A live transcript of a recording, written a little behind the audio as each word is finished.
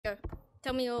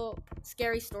Tell me a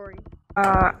scary story.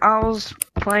 I was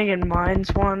playing in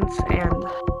mines once, and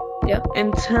Yeah.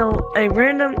 until a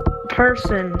random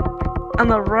person on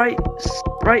the right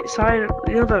side,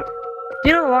 the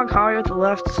long hallway with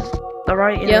the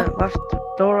right and Yeah. the left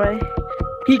doorway.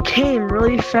 He came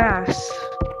really fast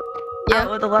Yeah.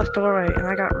 out of the left doorway, and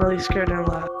I got really scared and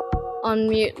left.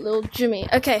 Unmute little Jimmy.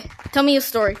 Okay, tell me your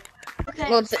story. Okay,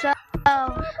 Well, so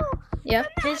Yeah.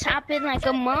 this happened like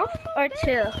a month or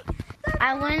two.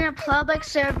 I went in a public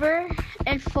server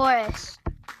in Forest.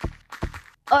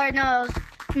 Or no,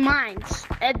 Mines.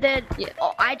 And then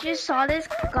I just saw this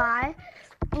guy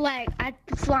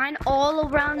flying all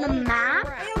around the map.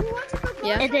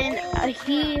 Yeah. And then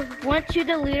he went to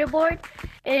the leaderboard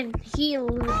and he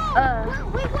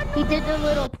did the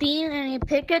little thing and he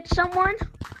picked someone.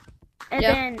 And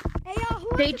then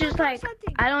they just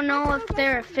I don't know if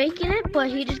they're faking it, but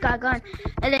he just got gone.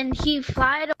 And then he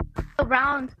flied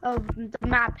around the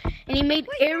map and he made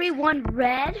everyone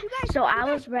red. So I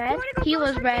was red, he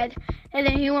was red, and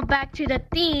then he went back to the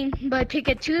thing, but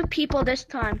picked 2 people this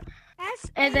time.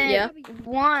 And then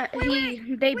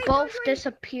they both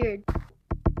disappeared.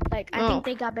 I think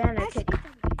they got banned or kicked.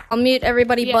 I'll mute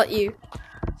everybody but you.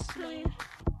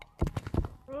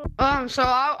 So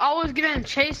I was getting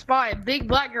chased by a big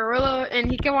black gorilla,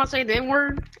 and he kept on saying the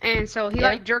N-word, and so he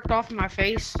jerked off in my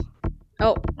face.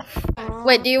 Oh.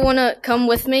 Wait, do you want to come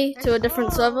with me to a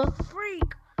different server?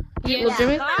 Yeah. Little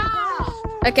Jimmy?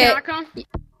 Okay. Can I come?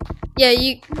 Yeah,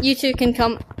 you two can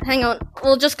come. Hang on.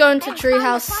 We'll just go into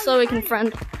Treehouse so we can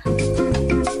friend.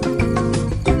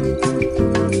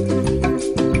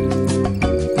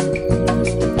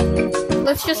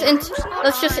 Let's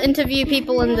just interview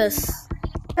people in this.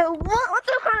 What's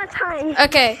the kind of time?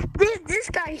 Okay. This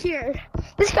guy here,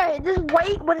 this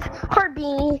white with his heart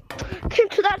beanie, came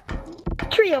to that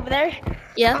tree over there.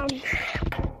 Yeah.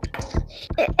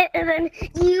 And then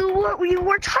you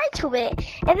were tied to it,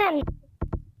 and then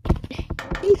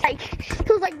he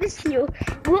was like this to you,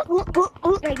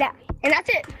 look like that, and that's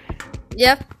it.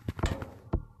 Yep.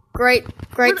 Great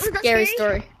scary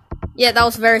story. Yeah, that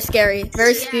was very scary,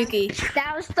 very spooky.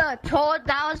 That was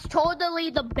totally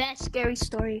the best scary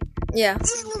story. Yeah.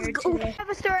 I have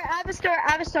a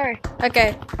story.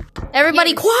 Okay.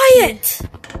 Everybody quiet!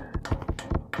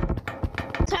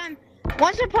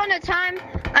 Once upon a time,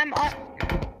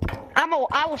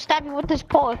 I will stab you with this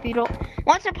pole if you don't.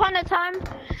 Once upon a time,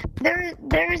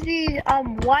 there's these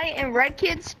white and red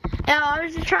kids, and I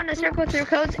was just trying to circle through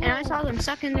codes, and I saw them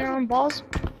sucking their own balls.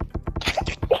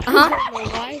 Uh-huh.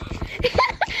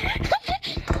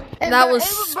 That was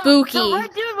spooky. The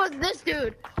red dude was this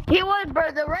dude.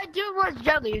 The red dude was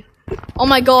Jelly. Oh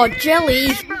my god,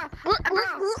 Jelly!